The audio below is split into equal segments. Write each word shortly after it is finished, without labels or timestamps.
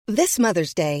This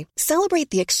Mother's Day, celebrate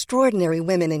the extraordinary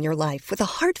women in your life with a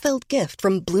heartfelt gift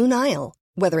from Blue Nile.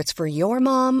 Whether it's for your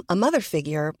mom, a mother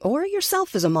figure, or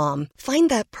yourself as a mom, find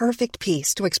that perfect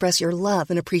piece to express your love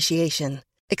and appreciation.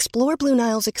 Explore Blue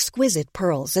Nile's exquisite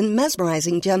pearls and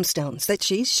mesmerizing gemstones that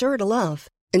she's sure to love.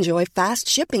 Enjoy fast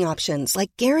shipping options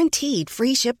like guaranteed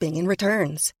free shipping and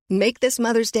returns. Make this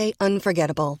Mother's Day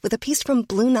unforgettable with a piece from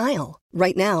Blue Nile.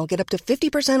 Right now, get up to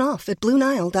 50% off at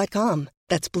BlueNile.com.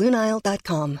 That's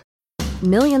BlueNile.com.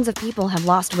 Millions of people have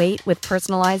lost weight with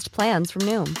personalized plans from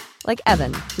Noom. Like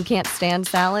Evan, who can't stand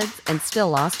salads and still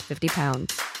lost 50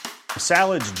 pounds.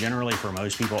 Salads generally for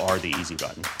most people are the easy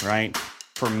button, right?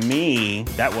 For me,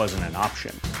 that wasn't an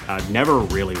option. I never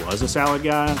really was a salad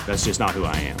guy. That's just not who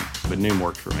I am. But Noom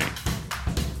worked for me.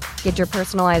 Get your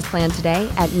personalized plan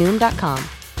today at Noom.com.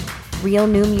 Real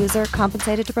Noom user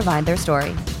compensated to provide their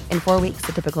story. In 4 weeks,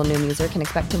 the typical Noom user can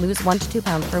expect to lose 1 to 2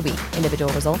 pounds per week.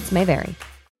 Individual results may vary.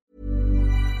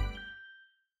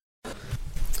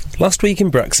 Last Week in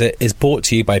Brexit is brought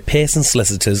to you by Pearson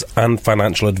Solicitors and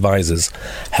Financial Advisors,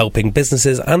 helping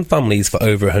businesses and families for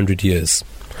over 100 years.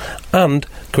 And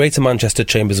Greater Manchester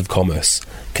Chambers of Commerce.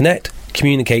 Connect,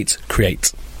 communicate,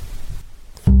 create.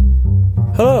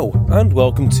 Hello, and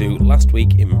welcome to Last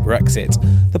Week in Brexit,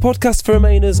 the podcast for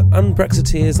Remainers and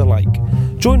Brexiteers alike.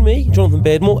 Join me, Jonathan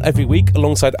Beardmore, every week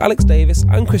alongside Alex Davis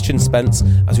and Christian Spence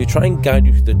as we try and guide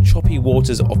you through the choppy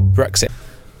waters of Brexit.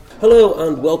 Hello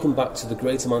and welcome back to the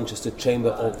Greater Manchester Chamber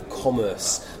of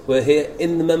Commerce. We're here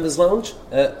in the Members' Lounge,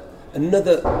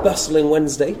 another bustling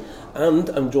Wednesday, and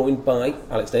I'm joined by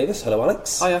Alex Davis. Hello,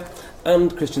 Alex. Hiya.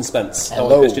 And Christian Spence. Hello.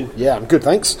 Hello, Christian. Yeah, I'm good,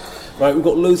 thanks. Right, we've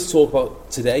got loads to talk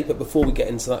about today, but before we get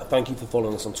into that, thank you for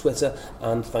following us on Twitter,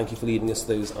 and thank you for leaving us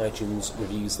those iTunes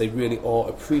reviews. They really are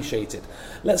appreciated.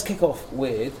 Let's kick off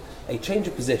with a change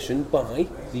of position by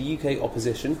the UK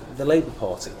opposition, the Labour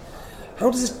Party. How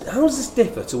does this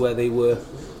differ to where they were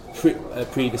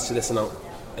previous to this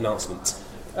announcement?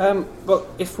 Well,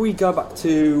 if we go back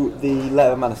to the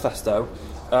Labour manifesto,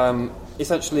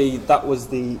 essentially that was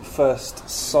the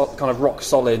first kind of rock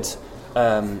solid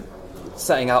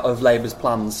setting out of Labour's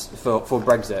plans for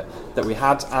Brexit that we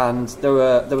had, and there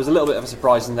was a little bit of a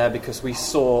surprise in there because we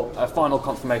saw a final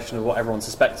confirmation of what everyone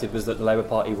suspected, was that the Labour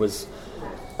Party was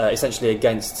essentially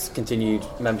against continued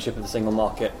membership of the single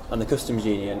market and the customs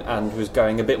union, and was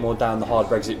going a bit more down the hard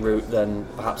Brexit route than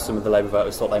perhaps some of the Labour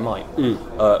voters thought they might,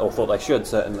 or thought they should,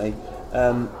 certainly.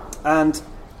 And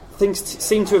things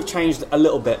seem to have changed a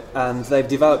little bit, and they've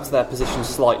developed their position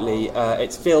slightly.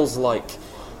 It feels like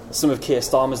some of Keir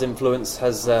Starmer's influence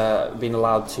has been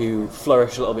allowed to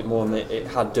flourish a little bit more than it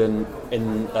had done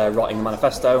in writing the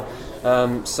manifesto.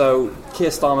 So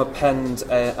Keir Starmer penned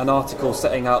an article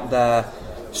setting out their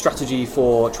strategy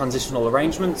for transitional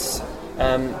arrangements,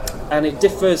 and it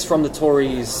differs from the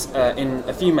Tories in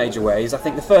a few major ways. I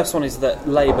think the first one is that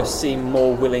Labour seem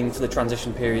more willing for the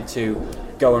transition period to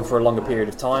go on for a longer period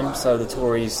of time, so the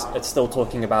Tories are still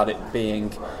talking about it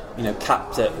being,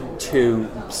 capped at 2,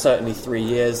 certainly 3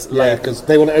 years. Yeah, because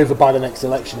they want it over by the next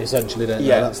election, essentially, don't they?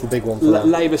 That's the big one for them.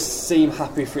 Labour seem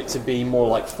happy for it to be more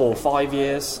like 4 or 5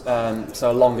 years, so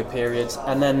a longer period.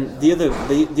 And then the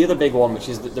other big one, which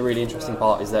is the really interesting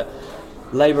part, is that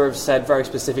Labour have said very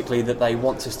specifically that they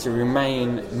want us to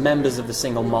remain members of the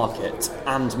single market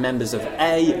and members of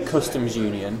a customs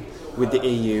union with the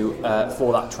EU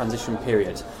for that transition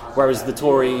period, whereas the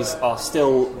Tories are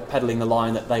still peddling the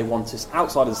line that they want us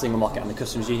outside of the single market and the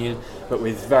customs union, but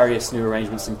with various new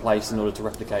arrangements in place in order to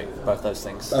replicate both those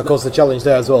things. Of course, the challenge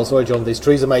there as well, sorry John, is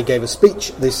Theresa May gave a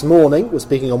speech this morning, we're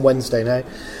speaking on Wednesday now,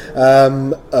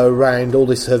 around all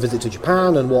this, her visit to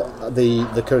Japan and what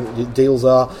the current deals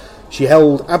are. She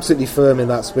held absolutely firm in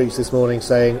that speech this morning,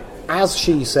 saying, as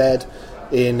she said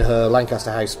in her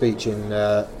Lancaster House speech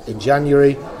in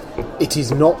January, it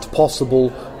is not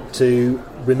possible to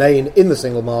remain in the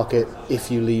single market if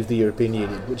you leave the European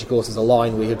Union, which of course is a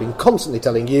line we have been constantly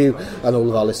telling you and all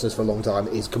of our listeners for a long time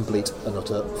is complete and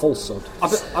utter falsehood.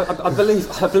 I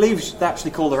believe they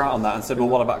actually called her out on that and said, well,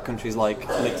 what about countries like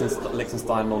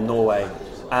Liechtenstein or Norway?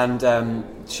 And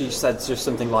she said just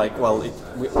something like, well,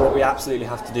 what we absolutely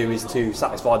have to do is to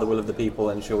satisfy the will of the people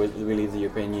and ensure we leave the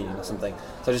European Union or something.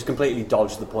 So just completely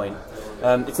dodged the point.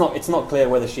 It's not clear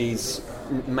whether she's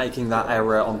making that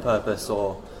error on purpose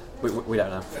or we don't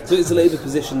know. So is the Labour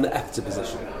position the EFTA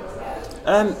position?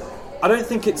 I don't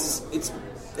think it's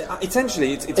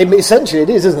essentially it's essentially it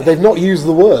is, isn't it? They've not used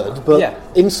the word, but yeah.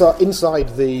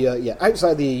 inside the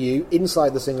outside the EU,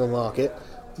 inside the single market,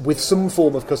 with some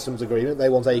form of customs agreement. They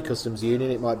want a customs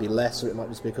union. It might be less, or it might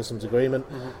just be a customs agreement.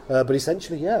 Mm-hmm. But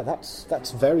essentially,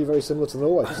 that's very, very similar to the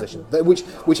Norway position,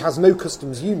 which has no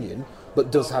customs union,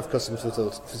 but does have customs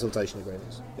facilitation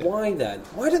agreements. Why then?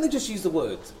 Why don't they just use the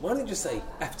words? Why don't they just say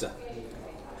EFTA?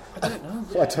 I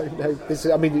don't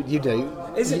know. I mean, you do.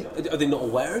 Are they not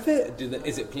aware of it?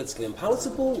 Is it politically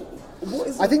unpalatable? What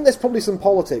is it? I think there's probably some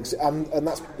politics, and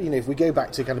that's, if we go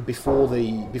back to kind of before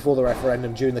the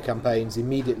referendum, during the campaigns,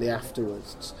 immediately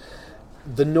afterwards,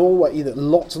 the Norway,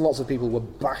 lots and lots of people were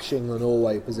bashing the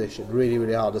Norway position really,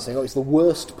 really hard, and saying, it's the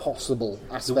worst possible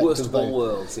aspect. The worst of all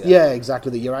worlds, yeah. Yeah,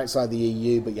 exactly, that you're outside the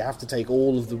EU, but you have to take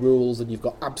all of the rules, and you've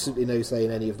got absolutely no say in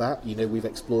any of that. We've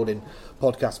explored in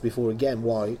podcasts before, again,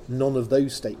 why none of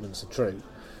those statements are true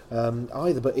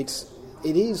either, but it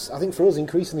is, I think, for us,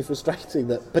 increasingly frustrating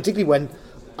that, particularly when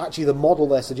actually the model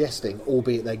they're suggesting,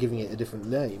 albeit they're giving it a different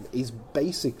name, is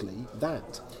basically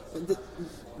that.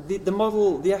 The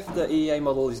model, the EFTA EEA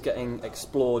model, is getting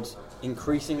explored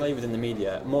increasingly within the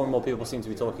media. More and more people seem to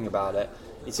be talking about it.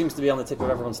 It seems to be on the tip of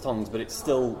everyone's tongues, but it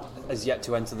still has yet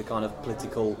to enter the kind of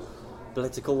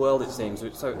political world, it seems.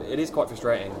 So it is quite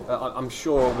frustrating. I'm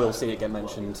sure we'll see it get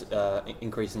mentioned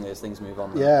increasingly as things move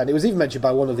on. Yeah, and it was even mentioned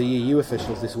by one of the EU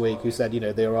officials this week, who said,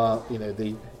 there are,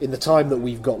 in the time that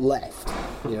we've got left,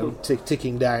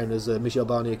 ticking down, as Michel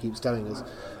Barnier keeps telling us,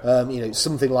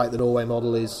 something like the Norway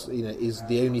model is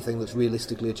the only thing that's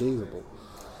realistically achievable.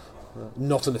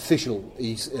 Not an official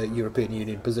European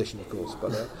Union position, of course,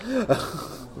 but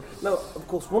now, of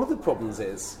course, one of the problems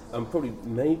is, and probably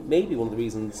maybe one of the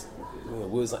reasons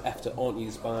words like EFTA aren't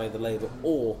used by the Labour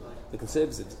or the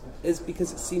Conservatives, is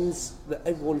because it seems that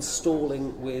everyone's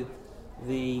stalling with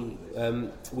the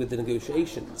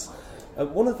negotiations.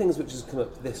 One of the things which has come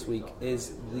up this week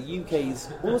is the UK's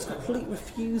almost complete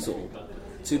refusal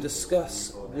to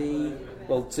discuss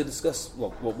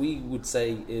what we would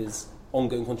say is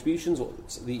ongoing contributions,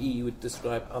 what the EU would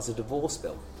describe as a divorce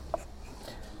bill.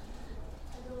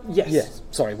 Yes.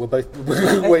 Sorry, we're both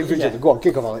waiting for each other. Go on,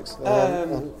 kick off, Alex.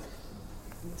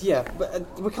 Yeah,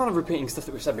 but we're kind of repeating stuff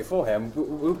that we've said before here.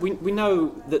 We know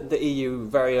that the EU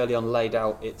very early on laid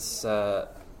out its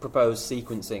proposed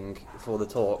sequencing for the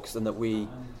talks, and that we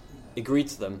agreed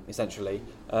to them, essentially,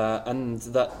 and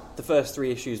that the first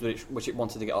three issues which it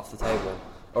wanted to get off the table,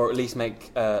 or at least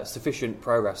make sufficient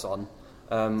progress on,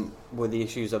 were the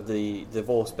issues of the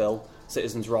divorce bill,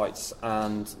 citizens' rights,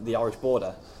 and the Irish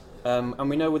border. And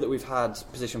we know that we've had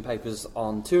position papers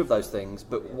on two of those things,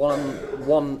 but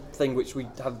one thing which we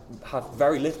have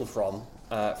very little from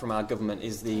our government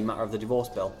is the matter of the divorce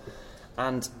bill.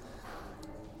 And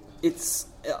it's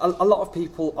a lot of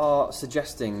people are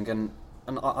suggesting, and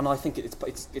I think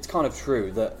it's kind of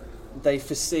true, that they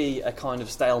foresee a kind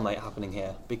of stalemate happening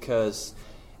here, because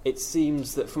it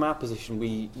seems that from our position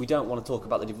we don't want to talk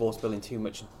about the divorce bill in too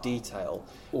much detail,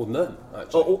 or none,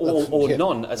 actually. or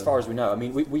none, as far as we know. I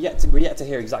mean, we're yet to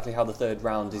hear exactly how the third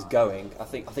round is going. I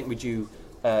think we're due.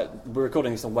 We're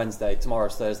recording this on Wednesday.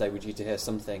 Tomorrow's Thursday. We're due to hear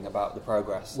something about the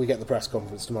progress. We get the press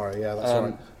conference tomorrow. Yeah,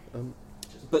 that's right.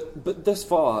 But thus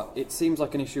far, it seems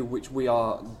like an issue which we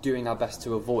are doing our best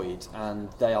to avoid, and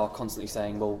they are constantly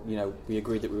saying, well, we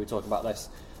agreed that we would talk about this,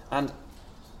 and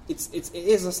it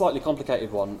is a slightly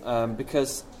complicated one,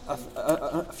 because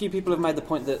a few people have made the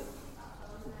point that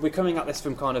we're coming at this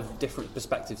from kind of different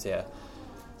perspectives here,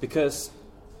 because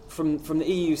from the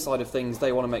EU side of things,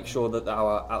 they want to make sure that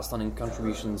our outstanding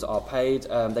contributions are paid.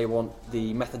 They want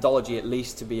the methodology at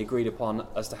least to be agreed upon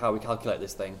as to how we calculate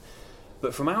this thing.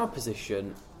 But from our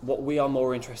position, what we are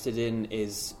more interested in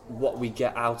is what we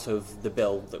get out of the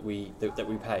bill that we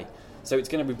pay. So it's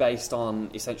going to be based on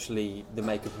essentially the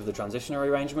makeup of the transitionary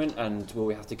arrangement, and will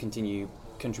we have to continue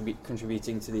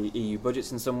contributing to the EU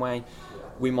budgets in some way?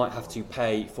 We might have to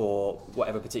pay for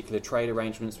whatever particular trade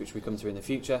arrangements which we come to in the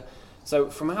future. So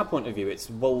from our point of view,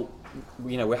 it's, well,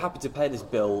 we're happy to pay this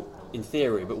bill in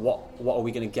theory, but what are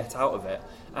we going to get out of it?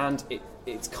 And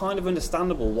it's kind of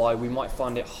understandable why we might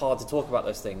find it hard to talk about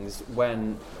those things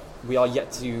when we are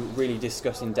yet to really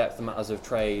discuss in depth the matters of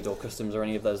trade or customs or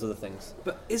any of those other things.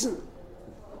 But isn't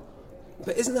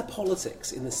there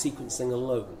politics in the sequencing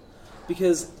alone?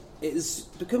 Because it has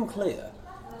become clear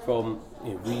from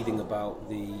reading about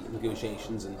the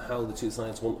negotiations and how the two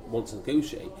sides want to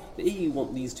negotiate, the EU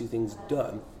want these two things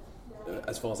done,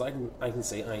 as far as I can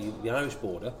see, i.e. the Irish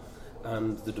border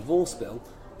and the divorce bill,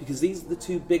 because these are the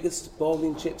two biggest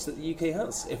bargaining chips that the UK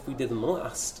has. If we did them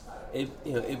last,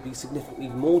 it'd be significantly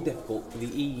more difficult for the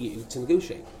EU to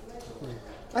negotiate.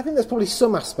 I think there's probably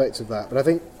some aspects of that, but I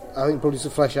think probably to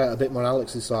flesh out a bit more on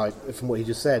Alex's side from what he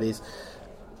just said is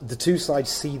the two sides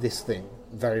see this thing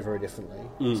very, very differently.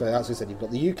 So as we said, you've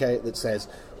got the UK that says,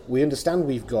 we understand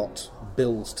we've got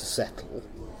bills to settle.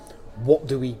 What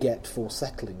do we get for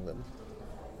settling them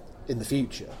in the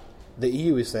future? the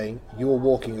EU is saying, you're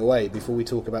walking away before we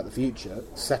talk about the future,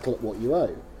 settle at what you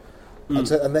owe. And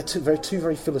they're two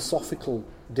very philosophical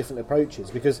different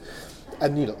approaches, because,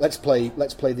 and let's play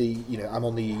the, I'm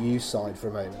on the EU side for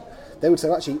a moment. They would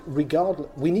say, actually, regardless,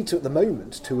 we need to, at the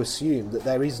moment, to assume that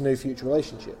there is no future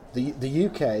relationship. The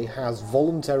UK has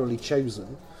voluntarily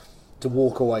chosen to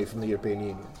walk away from the European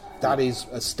Union. That is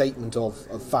a statement of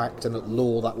fact and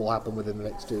law that will happen within the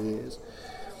next 2 years.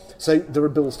 So there are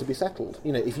bills to be settled.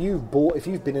 If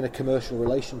you've been in a commercial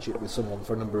relationship with someone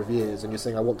for a number of years and you're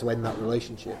saying, I want to end that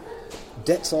relationship,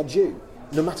 debts are due.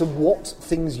 No matter what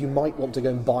things you might want to go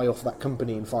and buy off that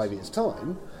company in 5 years'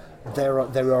 time, there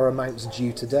are amounts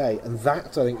due today, and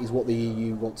that, I think, is what the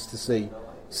EU wants to see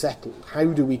settled. How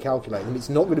do we calculate them? It's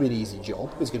not going to be an easy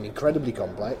job. It's going to be incredibly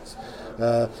complex.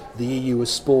 The EU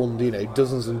has spawned,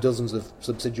 dozens and dozens of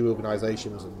subsidiary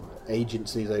organisations and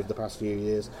agencies over the past few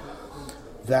years.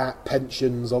 That,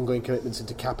 pensions, ongoing commitments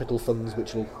into capital funds,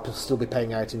 which will still be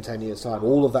paying out in 10 years' time,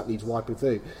 all of that needs wiping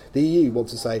through. The EU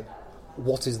wants to say,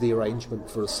 what is the arrangement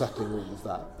for us settling all of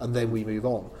that? And then we move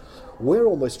on. We're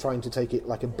almost trying to take it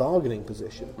like a bargaining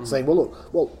position, saying,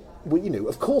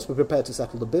 of course we're prepared to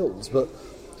settle the bills, but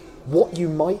what you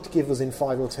might give us in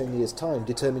 5 or 10 years' time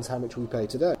determines how much we pay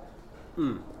today.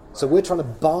 So we're trying to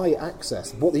buy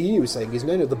access. What the EU is saying is,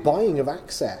 no, the buying of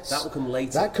access... That will come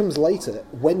later. That comes later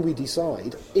when we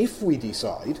decide. If we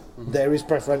decide, there is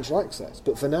preferential access.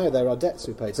 But for now, there are debts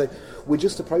to be paid. So we're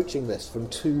just approaching this from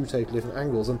two totally different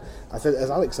angles. And I think, as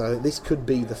Alex said, I think this could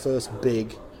be the first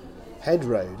big head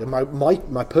road. And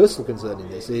my personal concern in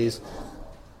this is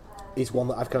one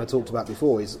that I've kind of talked about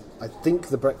before, is I think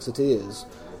the Brexiteers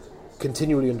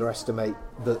continually underestimate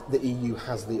that the EU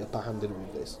has the upper hand in all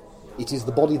of this. It is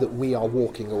the body that we are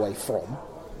walking away from.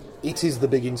 It is the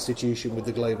big institution with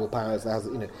the global powers that has,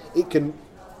 it can,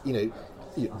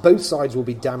 both sides will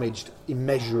be damaged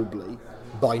immeasurably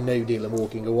by no deal and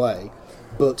walking away,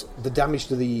 but the damage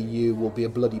to the EU will be a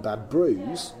bloody bad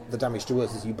bruise. The damage to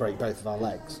us is you break both of our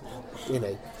legs,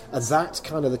 and that's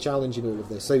kind of the challenge in all of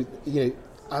this. So,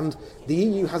 and the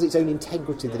EU has its own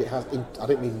integrity that it has, I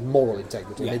don't mean moral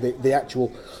integrity, the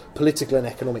actual political and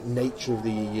economic nature of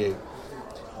the EU.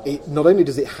 Not only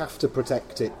does it have to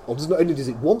protect it, or not only does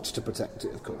it want to protect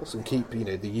it, of course, and keep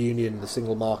the union, the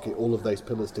single market, all of those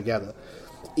pillars together,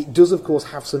 it does, of course,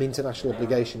 have some international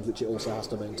obligations which it also has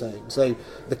to maintain. So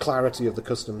the clarity of the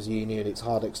customs union, its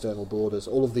hard external borders,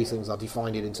 all of these things are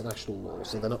defined in international law,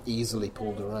 so they're not easily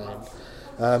pulled around.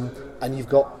 And you've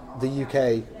got the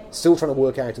UK still trying to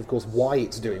work out, of course, why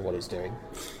it's doing what it's doing.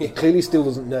 It clearly still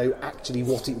doesn't know actually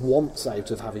what it wants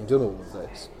out of having done all of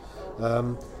this.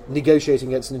 Negotiating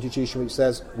against an institution which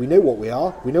says, we know what we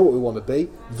are, we know what we want to be,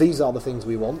 these are the things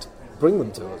we want, bring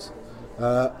them to us.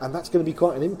 And that's going to be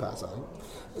quite an impasse, I think.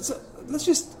 So let's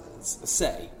just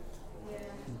say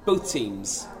both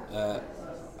teams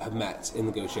have met in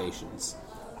negotiations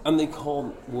and they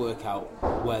can't work out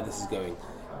where this is going.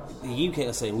 The UK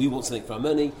are saying, we want something for our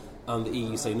money, and the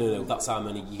EU say, no, that's our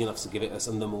money, you're going to have to give it us,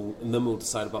 and then we'll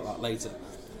decide about that later.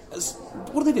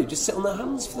 What do they do? Just sit on their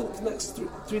hands for the next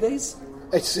 3 days?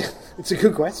 It's a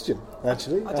good question,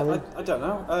 actually. I don't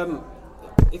know.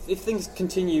 If things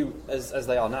continue as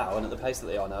they are now, and at the pace that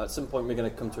they are now, at some point we're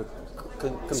going to come to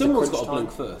Someone's got to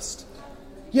blink first.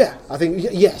 Yeah, I think,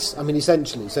 yes, I mean,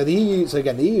 essentially. So the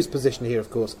EU's position here, of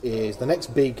course, is the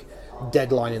next big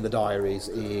deadline in the diaries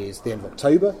is the end of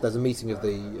October. There's a meeting of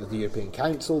the European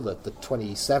Council, the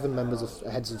 27 members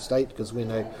of heads of state, because we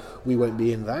know we won't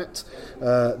be in that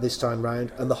this time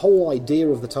round. And the whole idea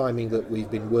of the timing that we've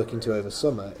been working to over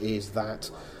summer is that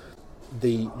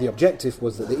the objective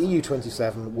was that the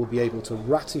EU27 will be able to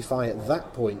ratify at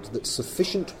that point that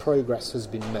sufficient progress has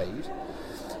been made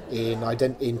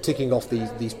in ticking off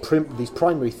these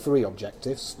primary three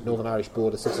objectives: Northern Irish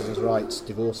border, citizens' rights,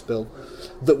 divorce bill,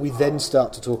 that we then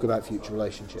start to talk about future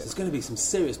relationships. There's going to be some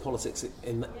serious politics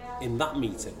in that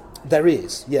meeting. There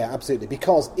is, yeah, absolutely.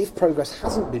 Because if progress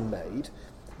hasn't been made,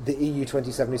 the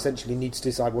EU27 essentially needs to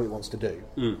decide what it wants to do.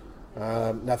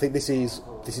 And I think this is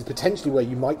potentially where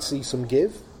you might see some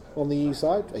give on the EU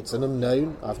side. It's an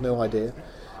unknown. I have no idea.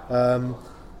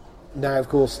 Now, of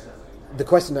course, the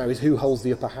question now is who holds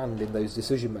the upper hand in those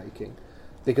decision making,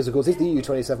 because of course if the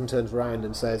EU27 turns around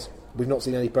and says we've not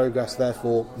seen any progress,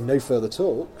 therefore no further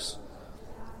talks,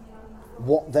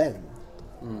 what then?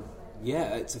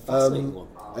 Yeah, it's a fascinating one.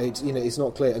 It's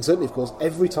not clear, and certainly of course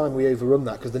every time we overrun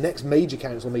that, because the next major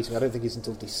council meeting I don't think is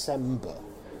until December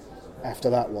after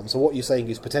that one. So what you're saying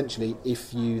is potentially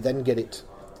if you then get it,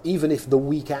 even if the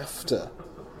week after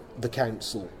the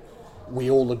council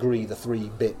we all agree the three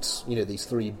bits, these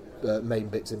three main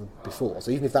bits in before.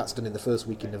 So even if that's done in the first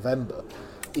week in November,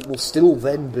 it will still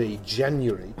then be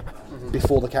January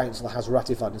before the council has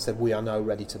ratified and said we are now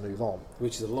ready to move on.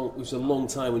 Which is a long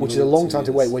time. Which is a long time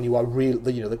to wait when you are real.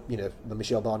 The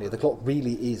Michel Barnier. The clock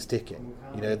really is ticking.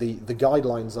 The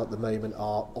guidelines at the moment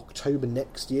are October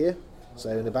next year. So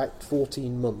in about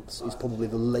 14 months is probably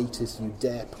the latest you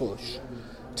dare push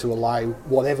to allow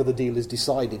whatever the deal is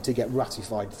decided to get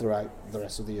ratified throughout the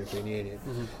rest of the European Union.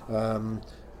 Well,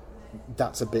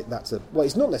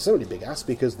 it's not necessarily a big ask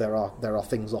because there are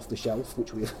things off the shelf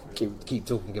which we keep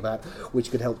talking about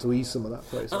which could help to ease some of that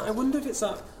process. I wonder if it's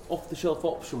that off the shelf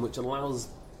option which allows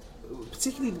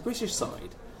particularly the British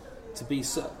side to be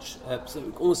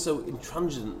almost so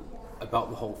intransigent about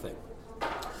the whole thing.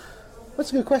 That's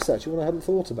a good question, actually, one I hadn't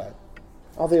thought about.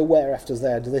 Are they aware EFTA's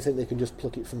there? Do they think they can just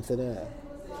pluck it from thin air?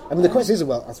 I mean, the question is,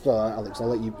 Alex, I'll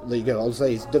let you go. I'll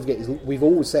say, don't forget, we've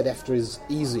always said EFTA is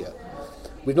easier.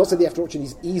 We've not said the EFTA auction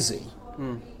is easy.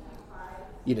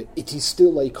 It is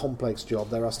still a complex job.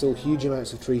 There are still huge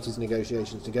amounts of treaties and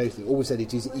negotiations to go through. Always said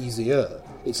it is easier.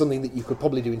 It's something that you could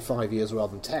probably do in 5 years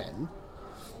rather than 10.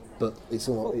 But it's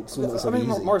not so easy.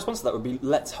 My response to that would be,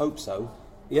 let's hope so.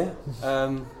 Yeah.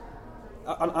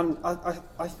 I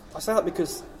say that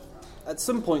because at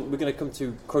some point we're going to come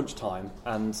to crunch time,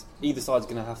 and either side's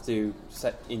going to have to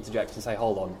interject and say,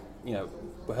 "Hold on,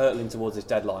 we're hurtling towards this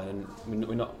deadline, and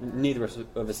we're not. Neither of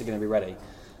us are going to be ready."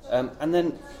 And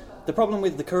then the problem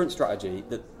with the current strategy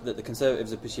that the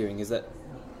Conservatives are pursuing is that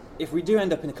if we do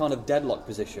end up in a kind of deadlock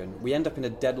position, we end up in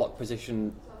a deadlock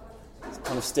position,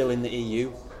 kind of still in the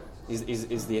EU,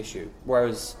 is the issue.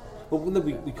 Whereas. Well,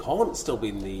 we can't still be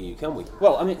in the EU, can we?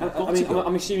 Well,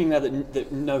 I'm assuming there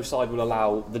that no side will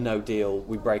allow the no deal,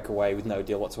 we break away with no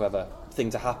deal whatsoever thing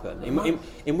to happen.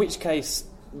 In which case,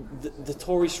 the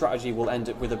Tory strategy will end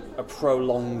up with a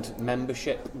prolonged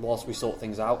membership whilst we sort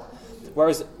things out.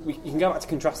 Whereas you can go back to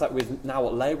contrast that with now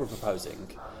what Labour are proposing,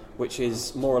 which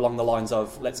is more along the lines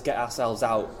of let's get ourselves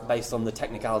out based on the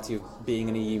technicality of being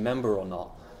an EU member or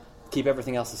not, keep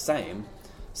everything else the same.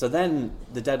 So then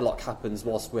the deadlock happens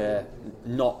whilst we're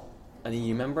not an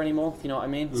EU member anymore, if you know what I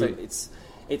mean. So it's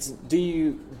do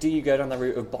you go down the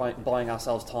route of buying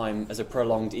ourselves time as a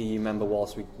prolonged EU member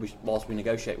whilst we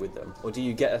negotiate with them, or do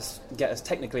you get us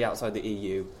technically outside the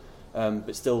EU,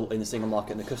 but still in the single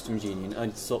market and the customs union,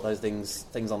 only to sort those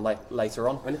things on later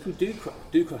on? And if we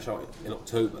do crash out in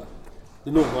October,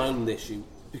 the Northern Ireland issue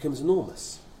becomes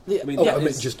enormous. Yeah.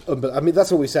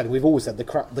 That's what we said. We've always said the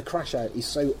crash out is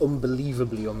so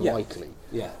unbelievably unlikely.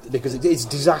 Yeah. Because it's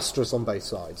disastrous on both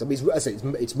sides. I mean,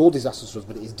 it's more disastrous for us,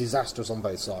 but it is disastrous on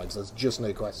both sides. There's just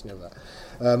no question of that.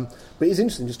 But it's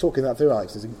interesting just talking that through,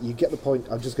 Alex. You get the point.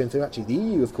 I'm just going through. Actually, the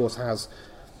EU, of course, has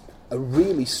a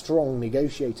really strong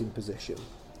negotiating position,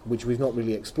 which we've not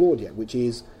really explored yet. Which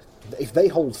is, if they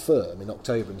hold firm in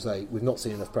October and say we've not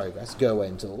seen enough progress, go away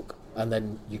and talk. And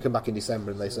then you come back in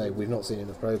December and they say we've not seen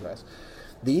enough progress.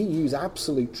 The EU's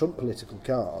absolute trump political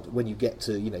card when you get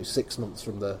to 6 months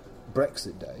from the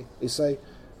Brexit day is say,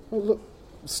 well, look,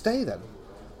 stay then.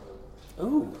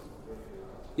 Oh,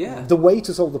 yeah. The way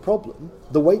to solve the problem,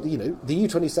 the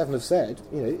EU27 have said,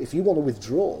 if you want to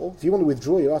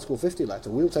withdraw your Article 50 letter,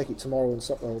 we'll take it tomorrow and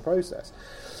stop the whole process.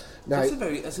 Now, that's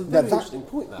a very interesting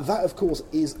point. That, of course,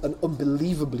 is an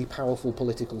unbelievably powerful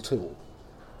political tool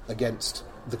against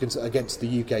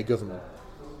the UK government.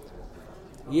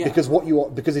 Yeah.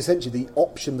 Because essentially the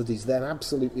option that is then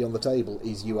absolutely on the table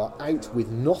is you are out with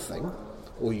nothing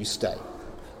or you stay.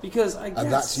 Because I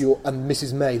guess and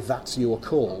Mrs May, that's your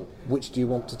call. Which do you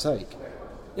want to take?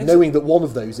 Yes. Knowing that one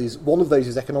of those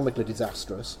is economically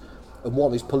disastrous and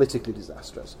one is politically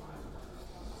disastrous.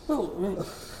 Well, I mean,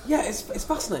 yeah, it's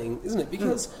fascinating, isn't it?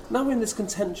 Because now we're in this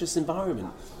contentious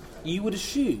environment, you would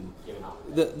assume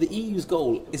that the EU's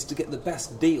goal is to get the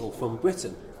best deal from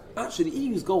Britain. Actually, the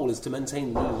EU's goal is to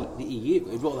maintain the EU.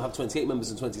 They'd rather have 28 members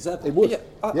than 27. It would.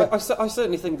 Yeah, I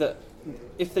certainly think that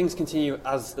if things continue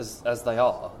as they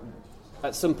are,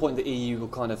 at some point the EU will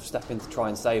kind of step in to try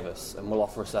and save us and will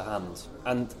offer us a hand.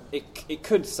 And it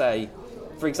could say,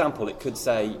 for example,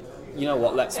 you know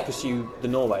what, let's pursue the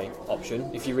Norway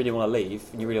option. If you really want to leave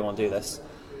and you really want to do this,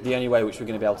 the only way which we're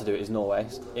going to be able to do it is Norway.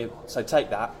 So take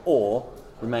that, or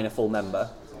remain a full member,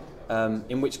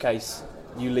 in which case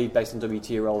you leave based on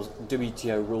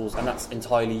WTO rules, and that's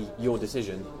entirely your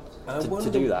decision to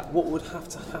do that. What would have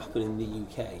to happen in the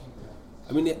UK?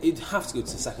 I mean, it'd have to go to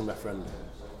a second referendum.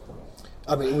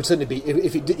 I mean, it would certainly be,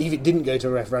 if it didn't go to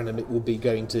a referendum, it would be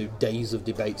going to days of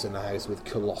debates in the House with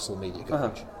colossal media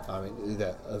coverage. I mean,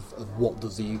 of what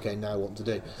does the UK now want to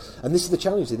do. And this is the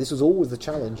challenge. This was always the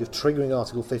challenge of triggering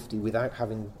Article 50 without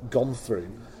having gone through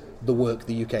the work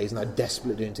the UK is now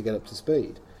desperately doing to get up to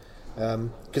speed.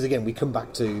 Because again, we come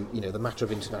back to the matter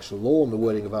of international law and the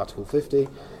wording of Article 50.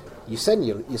 You send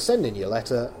in your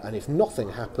letter, and if nothing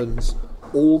happens,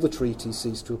 all the treaties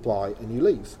cease to apply, and you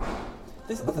leave.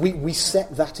 We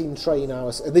set that in train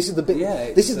ourselves. This is the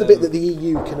bit. This is the bit that the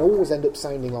EU can always end up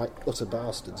sounding like utter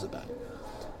bastards about.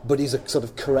 But is a sort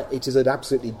of correct. It is an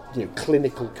absolutely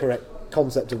clinical correct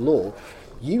concept of law.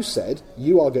 You said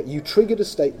you triggered a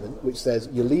statement which says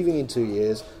you're leaving in 2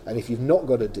 years, and if you've not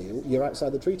got a deal, you're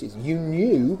outside the treaties. You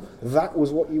knew that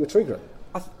was what you were triggering.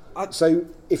 So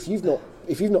if you've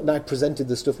not now presented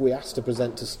the stuff we asked to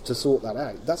present to sort that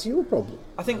out, that's your problem.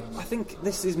 I think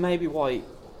this is maybe why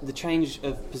the change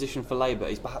of position for Labour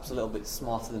is perhaps a little bit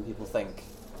smarter than people think,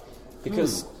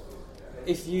 because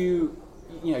if you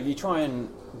try and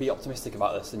be optimistic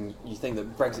about this and you think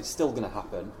that Brexit's still going to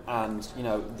happen, and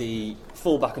the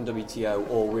fallback on WTO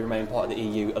or we remain part of the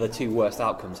EU are the two worst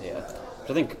outcomes here,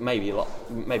 which I think maybe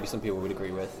some people would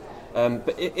agree with.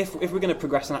 But if we're going to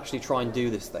progress and actually try and do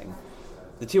this thing,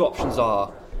 the two options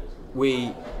are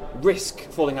we risk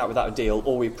falling out without a deal,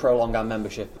 or we prolong our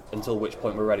membership until which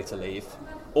point we're ready to leave,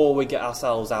 or we get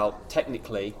ourselves out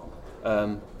technically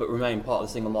but remain part of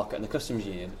the single market and the customs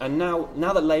union. And now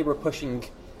that Labour are pushing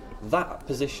that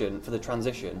position for the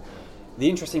transition, the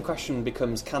interesting question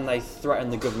becomes, can they threaten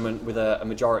the government with a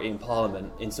majority in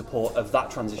Parliament in support of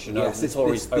that transition over the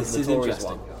Tories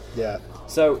one? Yeah.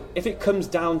 So if it comes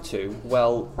down to,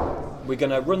 well, we're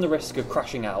going to run the risk of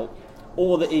crashing out,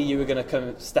 or the EU are going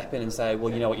to step in and say,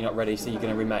 well, you know what, you're not ready, so you're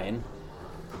going to remain,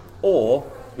 or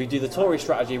we do the Tory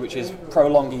strategy, which is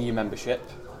prolonging EU membership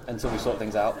until we sort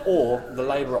things out, or the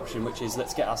Labour option, which is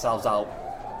let's get ourselves out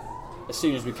as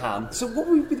soon as we can. So what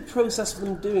would be the process for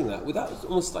them doing that? Would that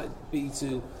almost be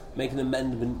to make an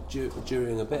amendment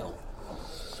during a bill?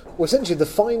 Well, essentially, the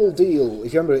final deal,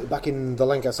 if you remember back in the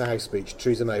Lancaster House speech,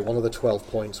 Theresa May, one of the 12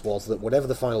 points was that whatever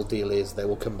the final deal is, they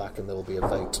will come back and there will be a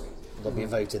vote. There'll be a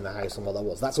vote in the House on what that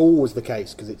was. That's always the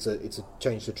case, because it's a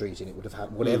change to treaty, and it would have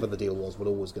had whatever the deal was,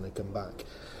 always going to come back.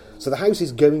 So the House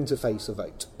is going to face a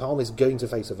vote. Parliament is going to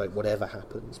face a vote, whatever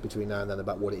happens between now and then,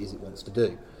 about what it is it wants to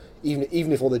do.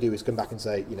 Even if all they do is come back and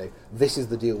say, this is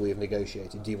the deal we have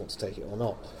negotiated, do you want to take it or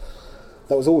not?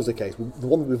 That was always the case. The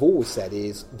one that we've always said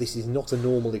is this is not a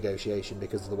normal negotiation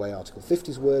because of the way Article 50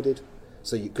 is worded.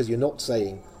 So because you're not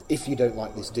saying, if you don't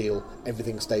like this deal,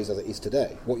 everything stays as it is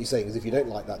today. What you're saying is if you don't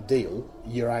like that deal,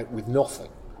 you're out with nothing.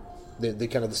 The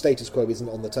kind of the status quo isn't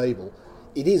on the table.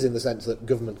 It is in the sense that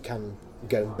government can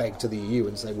go and beg to the EU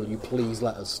and say, will you please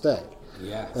let us stay?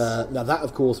 Yes. Now that,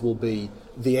 of course, will be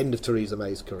the end of Theresa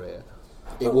May's career.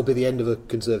 It will be the end of a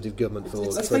Conservative government for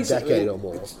a decade or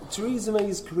more. Theresa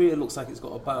May's career looks like it's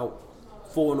got about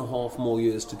 4.5 more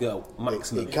years to go,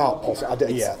 maximum. It can't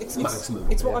possibly. It's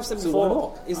maximum. It's what I've said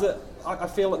before, is that I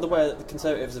feel like the way that the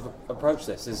Conservatives have approached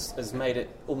this has made it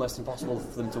almost impossible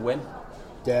for them to win.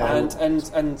 Yeah.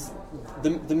 And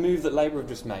the move that Labour have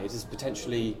just made has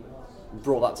potentially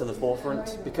brought that to the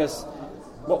forefront, because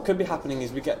what could be happening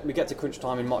is we get to crunch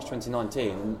time in March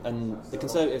 2019, and the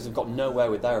Conservatives have got nowhere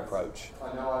with their approach,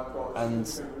 and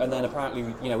then apparently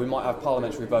we might have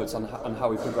parliamentary votes on how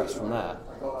we progress from there,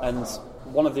 and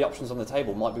one of the options on the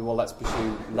table might be, well, let's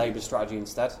pursue Labour's strategy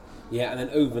instead. Yeah, and then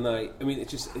overnight, I mean,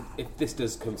 if this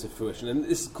does come to fruition, and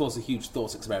this is, of course, a huge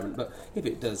thought experiment, but if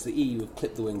it does, the EU have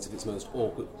clipped the wings of its most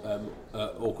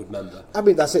awkward member. I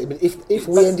mean, that's it. I mean, if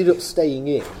we ended up staying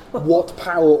in, what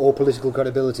power or political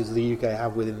credibility does the UK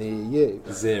have within the EU?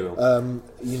 Zero.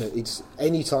 It's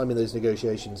any time in those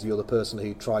negotiations, you're the person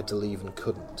who tried to leave and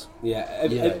couldn't. Yeah,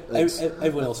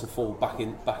 everyone else will fall back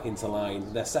into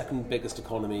line. Their second biggest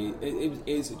economy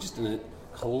is just a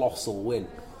colossal win.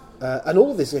 And all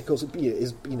of this, of course,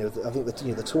 is I think that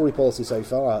the Tory policy so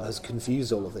far has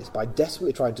confused all of this by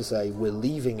desperately trying to say we're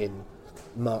leaving in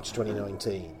March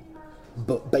 2019,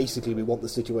 but basically we want the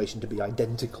situation to be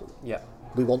identical. Yeah.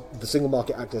 We want the Single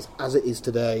Market Act as it is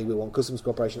today. We want customs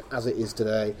cooperation as it is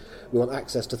today. We want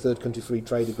access to third country free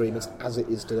trade agreements as it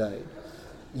is today.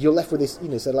 You're left with this,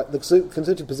 so like the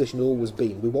Conservative position has always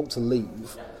been, we want to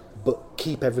leave, but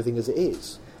keep everything as it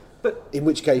is. But in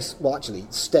which case, well, actually,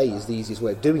 stay is the easiest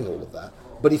way of doing all of that.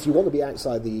 But if you want to be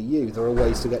outside the EU, there are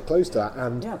ways to get close to that,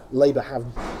 and Labour have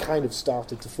kind of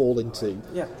started to fall into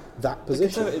that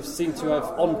position. The Conservatives seem to have,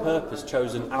 on purpose,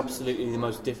 chosen absolutely the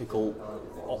most difficult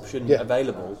option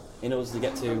available in order to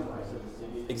get to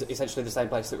essentially the same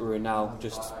place that we're in now,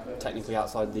 just technically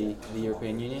outside the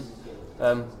European Union.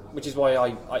 Which is why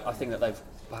I think that they've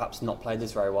perhaps not played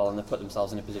this very well, and they've put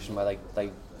themselves in a position where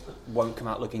they won't come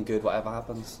out looking good whatever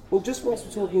happens. Well, just whilst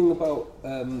we're talking about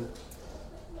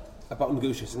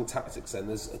negotiating tactics, then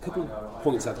there's a couple of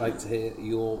points I'd like to hear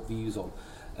your views on.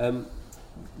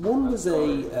 One was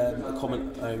a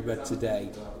comment I read today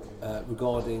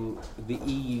regarding the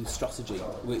EU strategy,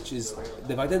 which is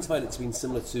they've identified it to be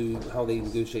similar to how they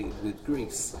negotiated with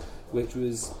Greece, which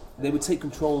was they would take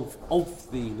control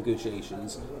of the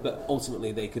negotiations, but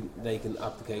ultimately they can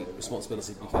abdicate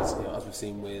responsibility because, as we've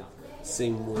seen with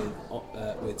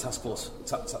Task Force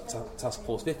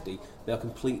 50, they are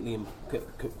completely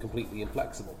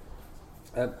inflexible.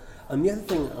 And the other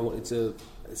thing I wanted to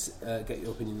get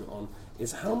your opinion on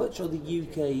is how much are the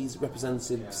UK's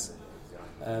representatives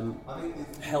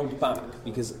held back,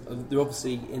 because they're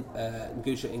obviously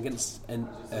negotiating against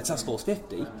Task Force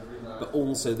 50, but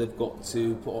also they've got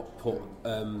to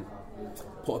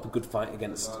put up a good fight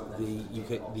against the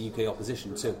UK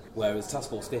opposition too, whereas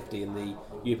Task Force 50 and the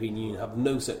European Union have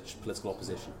no such political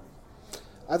opposition.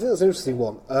 I think that's an interesting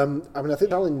one. I think the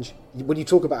challenge, when you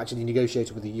talk about actually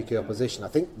negotiating with the UK opposition, I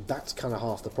think that's kind of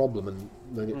half the problem, and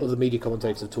other media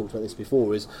commentators have talked about this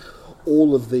before, is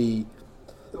all of the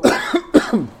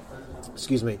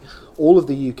all of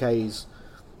the UK's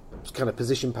kind of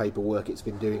position paperwork it's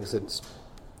been doing since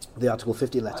the Article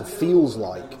 50 letter feels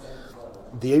like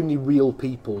the only real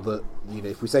people that,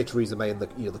 if we say Theresa May and the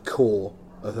core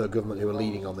of her government who are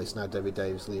leading on this now, David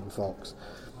Davis, Liam Fox,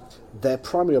 their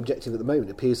primary objective at the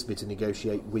moment appears to be to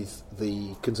negotiate with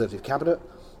the Conservative cabinet,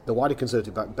 the wider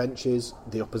Conservative backbenches,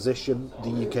 the opposition,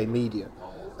 the UK media.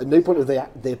 At no point have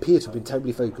they appear to have been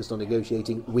totally focused on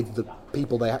negotiating with the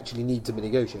people they actually need to be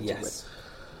negotiating with.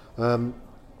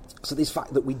 So this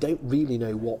fact that we don't really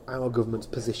know what our government's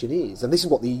position is, and this is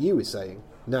what the EU is saying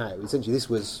now. Essentially, this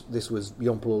was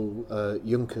Jean-Claude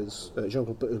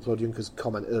Juncker's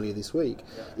comment earlier this week.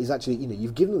 Is actually,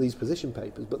 you've given them these position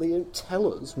papers, but they don't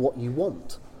tell us what you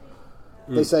want.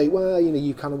 They say, well,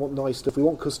 you kind of want nice stuff. We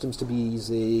want customs to be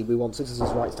easy. We want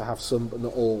citizens' rights to have some, but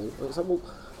not all. It's like, well,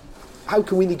 how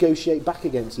can we negotiate back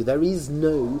against you? There is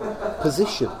no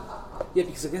position. Yeah,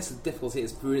 because I guess the difficulty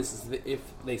is, for instance, if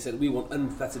they said we want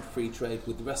unfettered free trade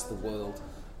with the rest of the world,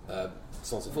 so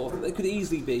on and so forth, there could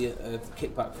easily be a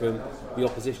kickback from the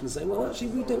opposition saying, well, actually,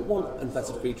 we don't want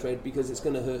unfettered free trade because it's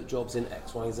going to hurt jobs in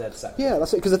X, Y, Z sector. Yeah,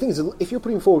 that's it. Because the thing is, if you're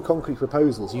putting forward concrete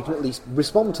proposals, you can at least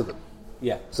respond to them.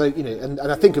 Yeah. So, and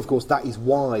I think, of course, that is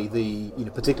why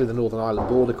particularly the Northern Ireland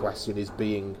border question is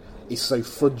so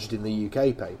fudged in the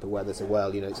UK paper, where they say,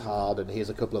 well, it's hard and here's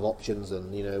a couple of options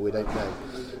and, we don't know.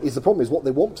 The problem is what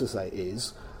they want to say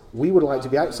is, we would like to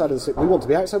be outside of the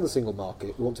single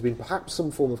market, we want to be in perhaps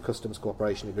some form of customs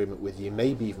cooperation agreement with you,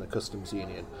 maybe even a customs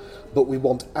union, but we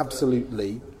want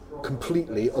absolutely,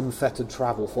 completely unfettered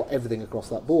travel for everything across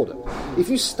that border. If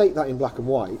you state that in black and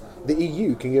white, the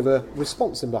EU can give a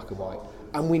response in black and white.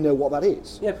 And we know what that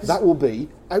is. Yeah, that will be,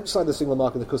 outside the single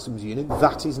market and the customs union,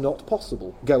 that is not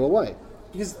possible. Go away.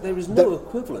 Because there is no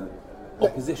equivalent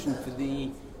opposition for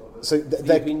the...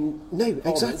 No,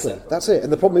 exactly. That's it.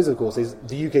 And the problem is, of course, is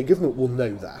the UK government will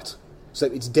know that. So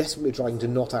it's desperately trying to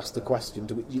not ask the question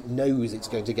to which it knows it's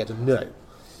going to get a no.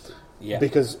 Yeah.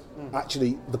 Because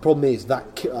actually, the problem is that,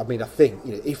 I think,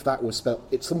 if that was spelled,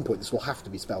 at some point this will have to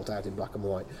be spelled out in black and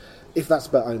white. If that's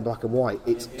spelled out in black and white,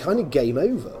 it's kind of game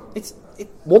over.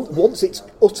 Once it's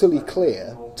utterly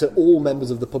clear to all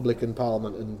members of the public and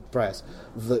Parliament and press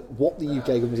that what the UK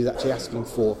government is actually asking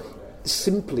for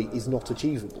simply is not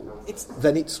achievable,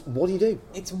 then what do you do?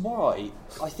 It's why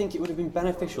I think it would have been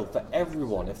beneficial for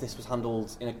everyone if this was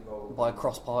handled by a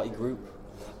cross-party group.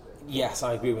 Yes,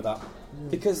 I agree with that.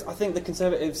 Because I think the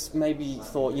Conservatives maybe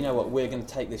thought, we're going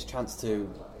to take this chance to,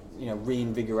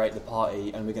 reinvigorate the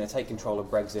party, and we're going to take control of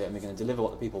Brexit, and we're going to deliver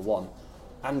what the people want.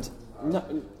 And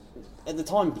at the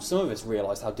time, some of us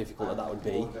realised how difficult that would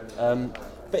be.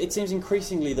 But it seems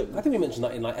increasingly that... I think we mentioned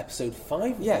that in episode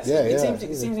 5. Yes, it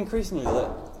seems increasingly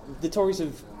that the Tories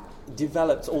have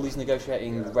developed all these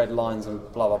negotiating red lines and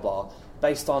blah, blah, blah,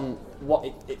 based on what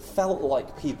it felt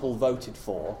like people voted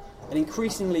for. And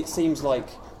increasingly it seems like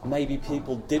maybe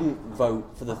people didn't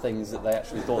vote for the things that they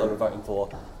actually thought they were voting for.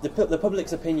 The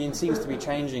public's opinion seems to be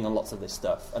changing on lots of this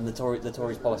stuff, and the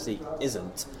Tories' policy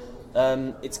isn't.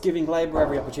 It's giving Labour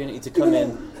every opportunity to come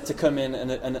in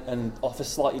and offer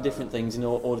slightly different things in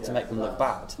order to make them look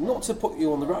bad. Not to put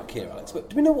you on the rack here, Alex, but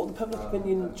do we know what the public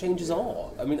opinion changes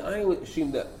are? I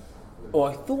assume that,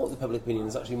 I thought the public opinion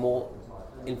is actually more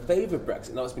in favour of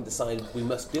Brexit. Now it's been decided we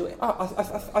must do it.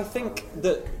 I think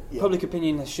that public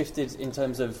opinion has shifted in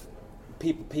terms of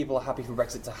people are happy for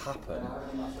Brexit to happen,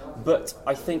 but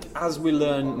I think as we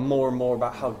learn more and more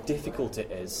about how difficult it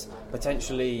is,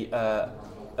 potentially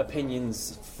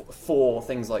opinions for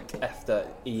things like EFTA,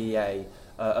 EEA,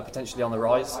 are potentially on the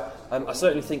rise. I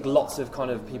certainly think lots of kind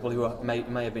of people who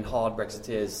may have been hard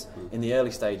Brexiteers in the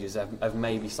early stages have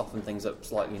maybe softened things up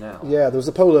slightly now. Yeah, there was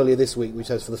a poll earlier this week which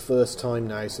says for the first time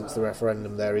now since the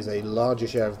referendum there is a larger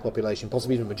share of the population,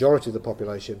 possibly even a majority of the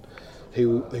population,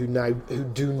 who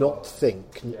do not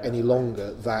think any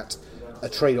longer that a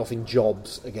trade-off in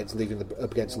jobs against leaving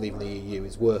the EU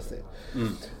is worth it.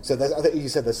 So I think you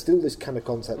said there's still this kind of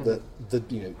concept that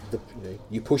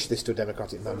you push this to a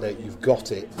democratic mandate, you've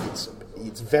got it.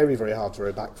 It's very, very hard to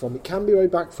row back from. It can be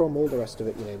rowed back from, all the rest of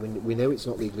it. We know it's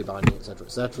not legally binding, etc.,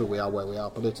 etc. We are where we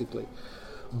are politically,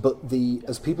 but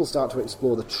as people start to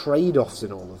explore the trade-offs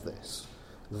in all of this,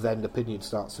 then opinion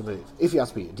starts to move. If you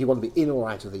ask me, do you want to be in or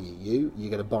out of the EU? You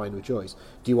get a binary choice.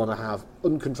 Do you want to have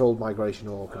uncontrolled migration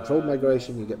or controlled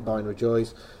migration? You get binary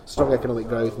choice. Strong economic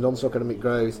growth, non-strong economic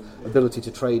growth, ability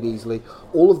to trade easily.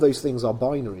 All of those things are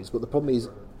binaries, but the problem is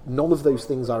none of those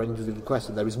things are individually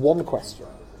questioned. There is one question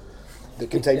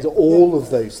that contains all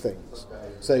of those things.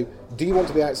 So, do you want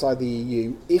to be outside the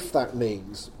EU if that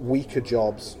means weaker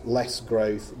jobs, less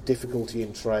growth, difficulty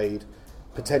in trade,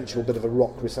 potential bit of a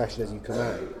rock recession as you come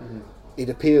out? It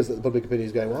appears that the public opinion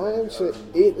is going, well,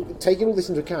 taking all this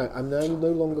into account, I'm now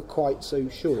no longer quite so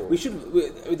sure.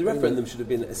 The referendum should have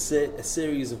been a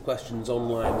series of questions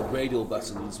online with radial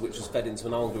buttons, which was fed into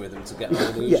an algorithm to get a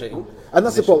negotiating. And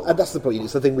that's the point. And that's the point.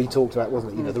 It's the thing we talked about,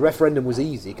 wasn't it? The referendum was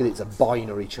easy because it's a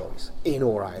binary choice, in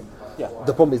or out. Yeah.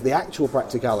 The problem is the actual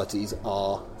practicalities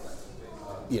are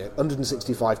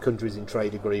 165 countries in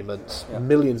trade agreements,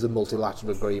 millions of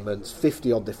multilateral agreements,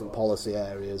 50-odd different policy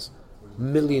areas,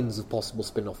 millions of possible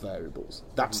spin-off variables.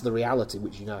 That's the reality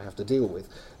which you now have to deal with.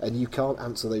 And you can't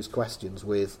answer those questions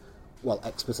with, well,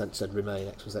 X% said remain,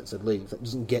 X% said leave. That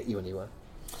doesn't get you anywhere.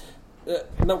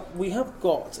 Now, we have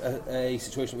got a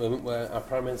situation at the moment where our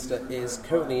Prime Minister is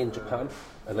currently in Japan,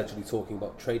 allegedly talking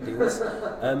about trade deals.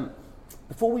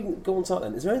 Before we go on to that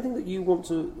then, is there anything that you want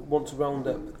to round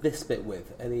up this bit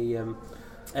with?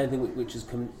 Anything which has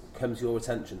come to your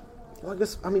attention? Well,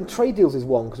 trade deals is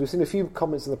one, because we've seen a few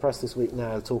comments in the press this week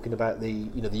now talking about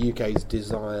the UK's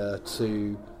desire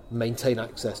to maintain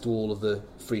access to all of the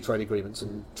free trade agreements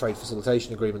and trade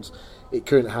facilitation agreements it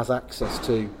currently has access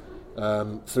to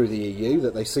through the EU,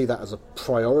 that they see that as a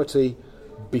priority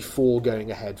before going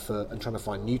ahead and trying to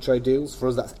find new trade deals. For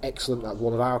us, that's excellent. That's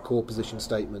one of our core position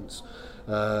statements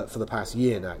for the past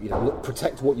year now.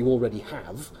 Protect what you already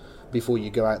have before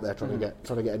you go out there trying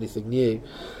to get anything new.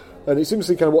 And it's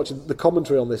interesting kind of watching the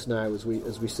commentary on this now as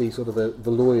we see sort of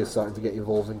the lawyers starting to get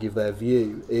involved and give their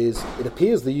view. Is it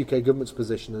appears the UK government's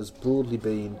position has broadly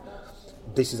been,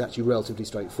 this is actually relatively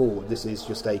straightforward. This is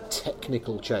just a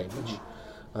technical change.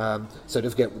 So don't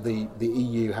forget, the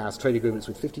EU has trade agreements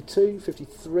with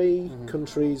 53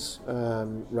 countries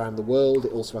around the world.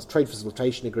 It also has trade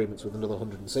facilitation agreements with another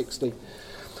 160.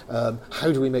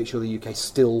 How do we make sure the UK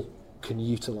still can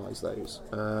utilise those?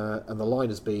 And the line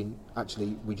has been,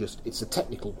 actually, it's a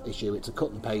technical issue, it's a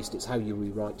cut and paste, it's how you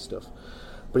rewrite stuff.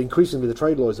 But increasingly the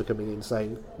trade lawyers are coming in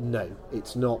saying, no,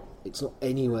 it's not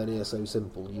anywhere near so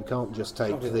simple. You can't just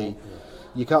take the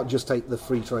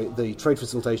trade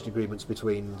facilitation agreements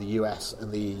between the US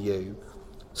and the EU,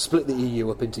 split the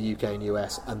EU up into UK and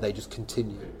US, and they just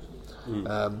continue.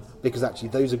 Because actually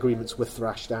those agreements were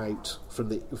thrashed out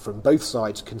from both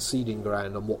sides conceding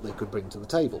ground on what they could bring to the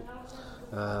table.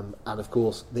 And of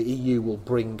course the EU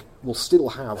will still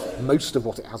have most of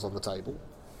what it has on the table.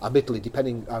 Admittedly,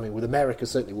 with America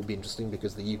certainly will be interesting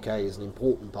because the UK is an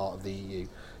important part of the EU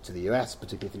to the US,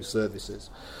 particularly through services.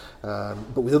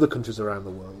 But with other countries around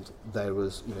the world, they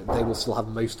will still have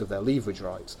most of their leverage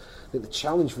rights. I think the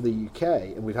challenge for the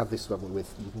UK, and we've had this one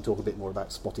with, you can talk a bit more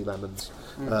about spotty lemons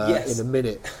in a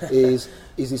minute, is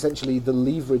essentially the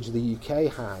leverage the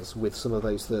UK has with some of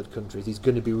those third countries is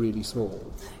going to be really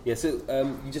small. Yeah, so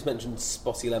you just mentioned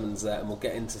spotty lemons there, and we'll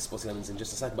get into spotty lemons in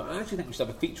just a second, but I actually think we should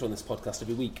have a feature on this podcast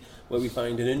every week where we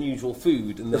find an unusual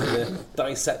food and then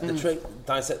dissect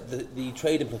the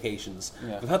trade implications.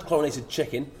 Yeah. We've had chlorinated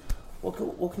chicken. What can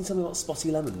you tell me about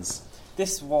spotty lemons?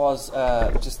 This was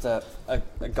just a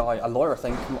guy, a lawyer, I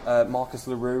think, Marcus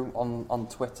LaRue on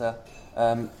Twitter,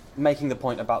 making the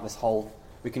point about this whole,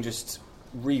 we can just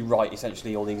rewrite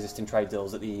essentially all the existing trade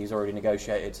deals that the EU's already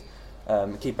negotiated,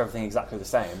 keep everything exactly the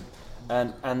same.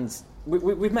 And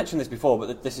we've mentioned this before,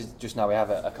 but this is just now we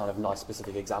have a kind of nice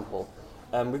specific example.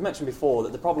 We've mentioned before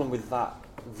that the problem with that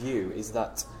view is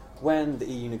that when the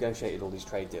EU negotiated all these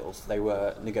trade deals, they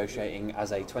were negotiating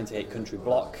as a 28-country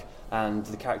bloc, and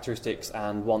the characteristics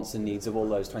and wants and needs of all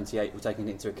those 28 were taken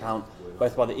into account,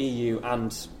 both by the EU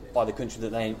and by the country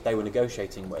that they were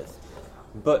negotiating with.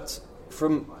 But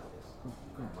from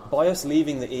by us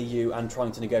leaving the EU and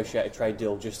trying to negotiate a trade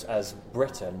deal just as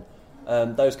Britain,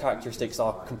 those characteristics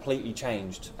are completely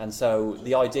changed. And so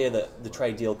the idea that the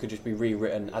trade deal could just be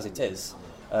rewritten as it is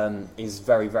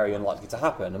very, very unlikely to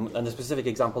happen. And the specific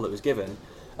example that was given,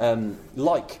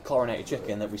 like chlorinated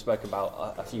chicken that we spoke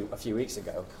about a few weeks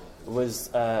ago, was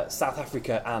South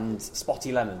Africa and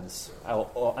spotty lemons.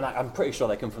 And I'm pretty sure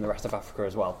they come from the rest of Africa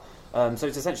as well. So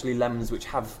it's essentially lemons which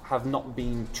have not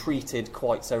been treated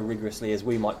quite so rigorously as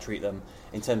we might treat them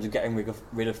in terms of getting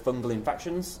rid of fungal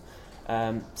infections.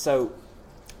 So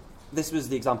this was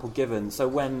the example given. So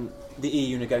when the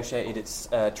EU negotiated its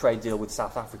trade deal with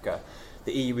South Africa,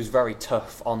 the EU was very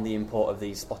tough on the import of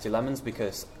these spotty lemons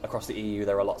because across the EU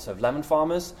there are lots of lemon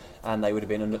farmers and they would have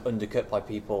been undercut by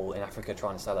people in Africa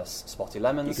trying to sell us spotty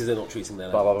lemons. Because they're not treating their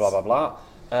lemons. Blah, blah, blah, blah,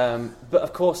 blah. But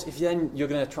of course, if then you're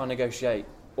going to try and negotiate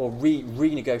or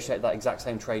renegotiate that exact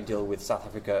same trade deal with South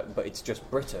Africa, but it's just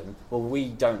Britain, well, we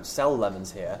don't sell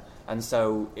lemons here, and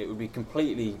so it would be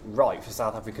completely right for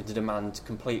South Africa to demand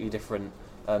completely different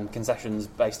concessions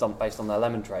based on their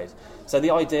lemon trade. So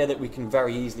the idea that we can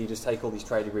very easily just take all these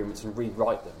trade agreements and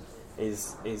rewrite them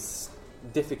is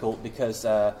difficult because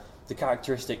the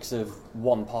characteristics of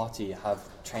one party have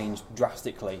changed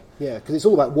drastically. Yeah, because it's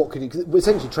all about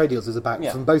essentially trade deals is about,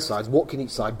 from both sides, what can each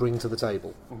side bring to the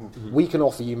table. Mm-hmm. We can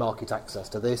offer you market access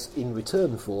to this in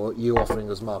return for you offering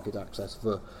us market access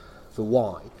for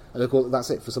Y. And of course, that's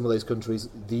it for some of those countries.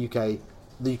 The UK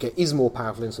is more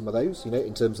powerful in some of those,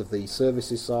 in terms of the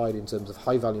services side, in terms of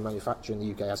high-value manufacturing.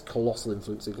 The UK has colossal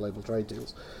influence in global trade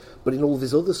deals. But in all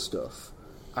this other stuff,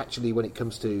 actually, when it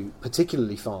comes to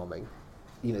particularly farming,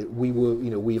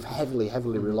 we've heavily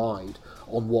relied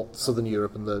on what Southern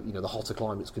Europe and the hotter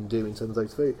climates can do in terms of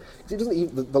those food. It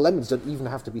doesn't the lemons don't even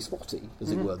have to be spotty, as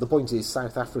it were. The point is,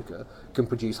 South Africa can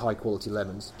produce high-quality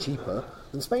lemons cheaper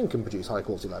than Spain can produce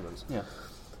high-quality lemons. Yeah.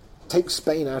 Take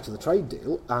Spain out of the trade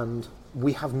deal, and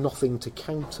we have nothing to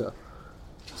counter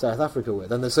South Africa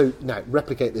with. And so now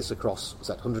replicate this across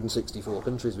 164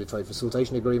 countries with trade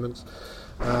facilitation agreements,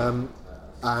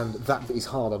 and that is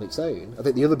hard on its own. I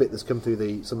think the other bit that's come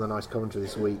through some of the nice commentary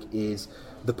this week is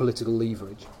the political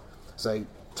leverage. So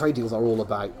trade deals are all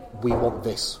about, we want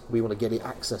this, we want to get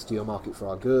access to your market for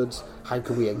our goods, how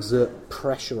can we exert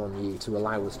pressure on you to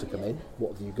allow us to come in,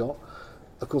 what have you got?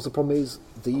 Of course, the problem is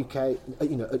the UK,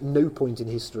 at no point in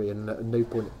history and at no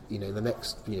point, in the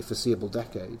next foreseeable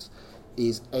decades,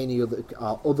 is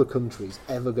are other countries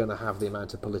ever going to have the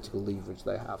amount of political leverage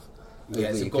they have. Yeah,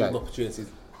 it's a golden opportunity.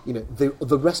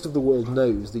 The rest of the world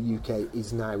knows the UK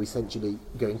is now essentially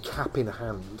going cap in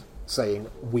hand, saying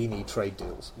we need trade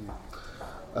deals.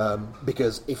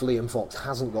 Because if Liam Fox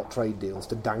hasn't got trade deals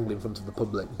to dangle in front of the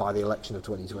public by the election of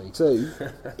 2022,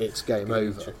 it's game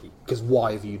over. Because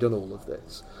why have you done all of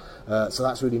this? So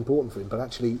that's really important for him. But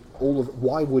actually,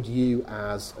 why would you,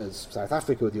 as South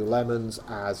Africa with your lemons,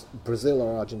 as Brazil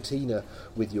or Argentina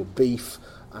with your beef,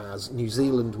 as New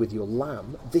Zealand with your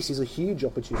lamb, this is a huge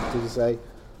opportunity to say,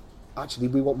 actually,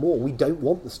 we want more. We don't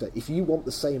want the state. If you want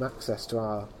the same access to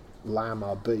our lamb,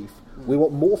 our beef, we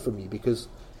want more from you because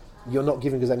you're not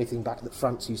giving us anything back that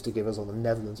France used to give us or the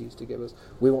Netherlands used to give us.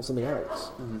 We want something else.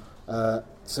 Mm-hmm.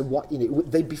 So what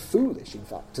they'd be foolish, in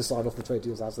fact, to sign off the trade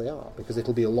deals as they are because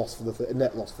it'll be a loss for a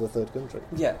net loss for the third country.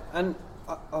 Yeah, and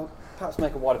I'll perhaps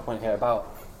make a wider point here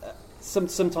about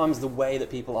sometimes the way that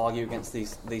people argue against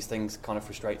these things kind of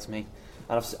frustrates me,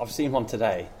 and I've seen one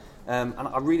today. And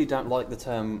I really don't like the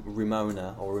term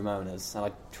Rumona or Rumonas, and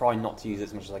I try not to use it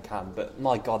as much as I can, but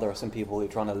my God, there are some people who are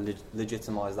trying to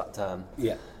legitimise that term.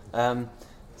 Yeah.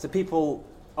 So people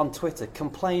on Twitter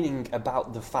complaining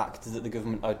about the fact that the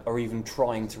government are even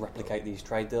trying to replicate these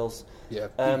trade deals. Yeah.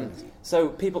 So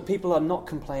people are not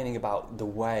complaining about the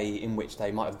way in which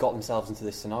they might have got themselves into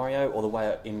this scenario, or the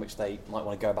way in which they might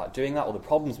want to go about doing that, or the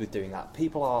problems with doing that.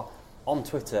 People are on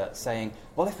Twitter saying,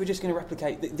 well, if we're just going to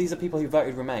replicate... These are people who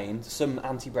voted Remain. Some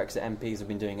anti-Brexit MPs have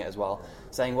been doing it as well,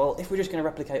 saying, well, if we're just going to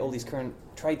replicate all these current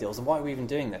trade deals, then why are we even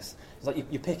doing this? It's like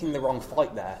you're picking the wrong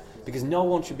fight there, because no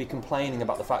one should be complaining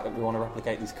about the fact that we want to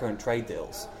replicate these current trade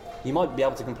deals. You might be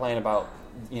able to complain about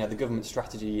the government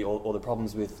strategy or the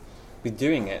problems with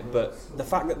doing it, but the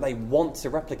fact that they want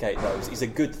to replicate those is a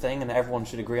good thing, and everyone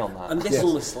should agree on that. And this is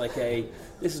almost like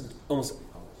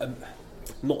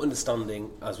not understanding,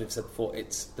 as we've said before,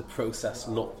 it's the process,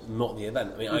 not the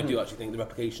event. I mean, I do actually think the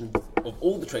replication of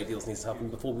all the trade deals needs to happen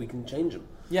before we can change them.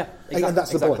 Yeah, exactly. And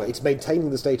that's the point. It's maintaining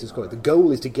the status quo. The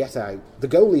goal is to get out. The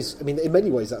goal is, I mean, in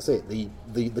many ways, that's it.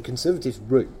 The Conservatives'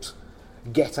 route,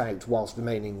 get out whilst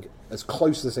remaining as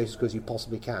close to the status quo as you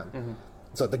possibly can. Mm-hmm.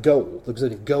 So the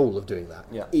Conservative goal of doing that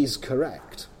is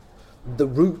correct. the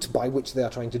route by which they are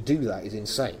trying to do that is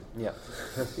insane. Yeah.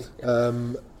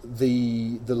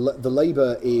 The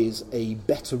Labour is a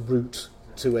better route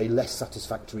to a less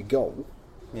satisfactory goal.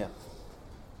 Yeah.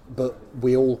 But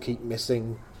we all keep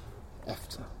missing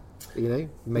EFTA.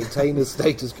 Maintain the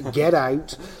status, get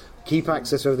out, keep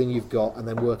access to everything you've got, and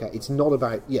then work out. It's not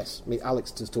about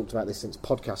Alex has talked about this since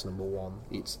podcast number 1.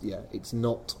 It's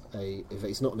not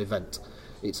an event.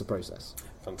 It's a process.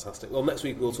 Fantastic. Well, next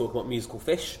week we'll talk about musical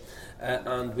fish,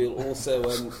 and we'll also...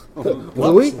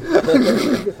 Will we?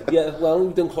 Yeah, well,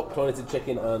 we've done clock-clonated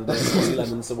chicken and spicy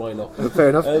lemon, so why not? Fair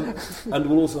enough. And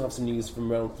we'll also have some news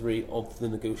from round 3 of the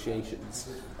negotiations.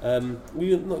 We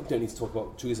don't need to talk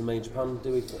about Theresa May in Japan,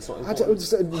 do we? That's not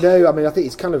important. No, I mean, I think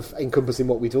it's kind of encompassing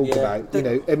what we talked about.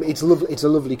 It's a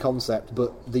lovely concept,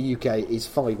 but the UK is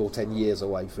 5 or 10 years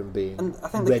away from being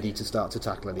ready to start to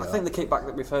tackle any of that. I think the kickback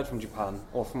that we've heard from Japan,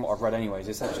 or from what I've read anyways,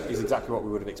 is exactly what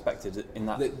we would have expected in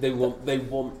that. They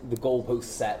want the goalposts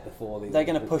set before they're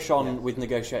going to push on with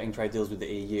negotiating trade deals with the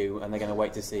EU, and they're going to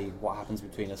wait to see what happens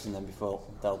between us, and then before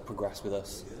they'll progress with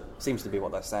us. Seems to be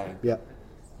what they're saying. Yeah.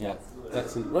 Yeah.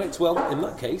 Excellent. Right, well, in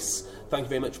that case, thank you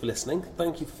very much for listening.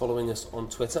 Thank you for following us on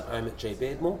Twitter. I'm at J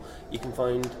Beardmore. You can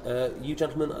find you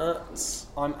gentlemen at...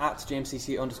 I'm at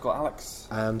GMCC_Alex.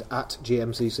 And at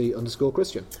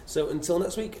GMCC_Christian. So until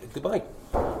next week, goodbye.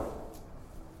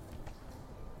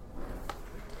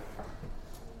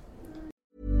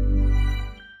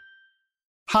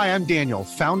 Hi, I'm Daniel,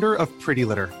 founder of Pretty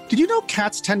Litter. Did you know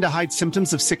cats tend to hide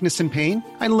symptoms of sickness and pain?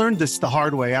 I learned this the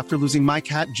hard way after losing my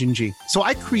cat, Gingy. So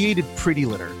I created Pretty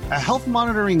Litter, a health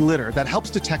monitoring litter that helps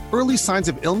detect early signs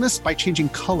of illness by changing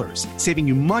colors, saving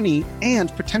you money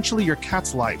and potentially your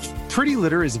cat's life. Pretty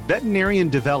Litter is veterinarian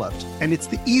developed, and it's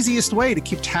the easiest way to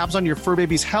keep tabs on your fur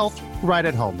baby's health right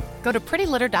at home. Go to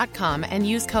prettylitter.com and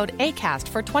use code ACAST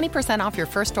for 20% off your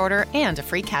first order and a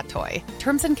free cat toy.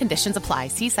 Terms and conditions apply.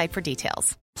 See site for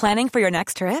details. Planning for your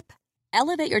next trip?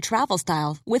 Elevate your travel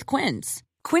style with Quince.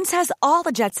 Quince has all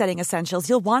the jet-setting essentials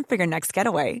you'll want for your next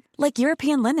getaway, like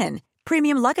European linen,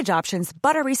 premium luggage options,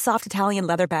 buttery soft Italian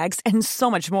leather bags, and so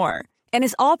much more. And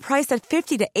is all priced at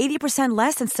 50 to 80%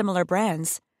 less than similar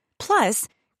brands. Plus,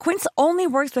 Quince only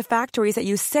works with factories that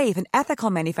use safe and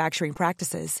ethical manufacturing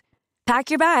practices.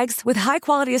 Pack your bags with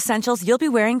high-quality essentials you'll be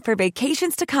wearing for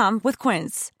vacations to come with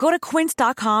Quince. Go to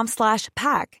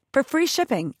quince.com/pack for free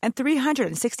shipping and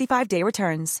 365-day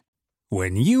returns.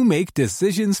 When you make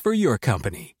decisions for your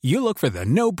company, you look for the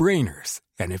no-brainers.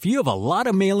 And if you have a lot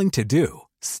of mailing to do,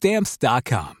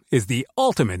 Stamps.com is the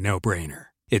ultimate no-brainer.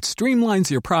 It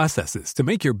streamlines your processes to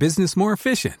make your business more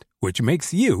efficient, which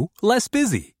makes you less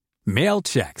busy. Mail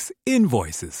checks,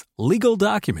 invoices, legal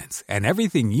documents, and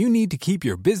everything you need to keep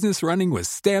your business running with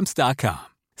Stamps.com.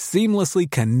 Seamlessly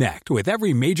connect with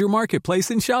every major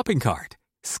marketplace and shopping cart.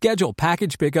 Schedule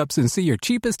package pickups and see your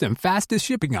cheapest and fastest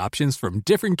shipping options from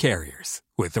different carriers.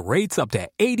 With rates up to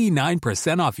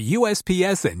 89% off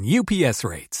USPS and UPS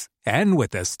rates. And with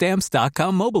the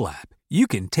Stamps.com mobile app, you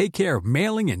can take care of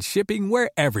mailing and shipping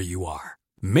wherever you are.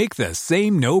 Make the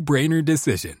same no-brainer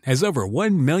decision as over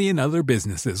 1 million other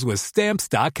businesses with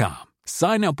Stamps.com.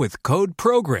 Sign up with code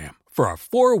PROGRAM for a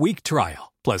 4-week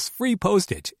trial, plus free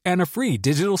postage and a free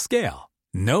digital scale.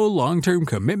 No long-term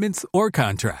commitments or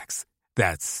contracts.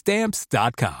 That's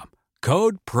Stamps.com.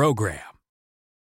 Code PROGRAM.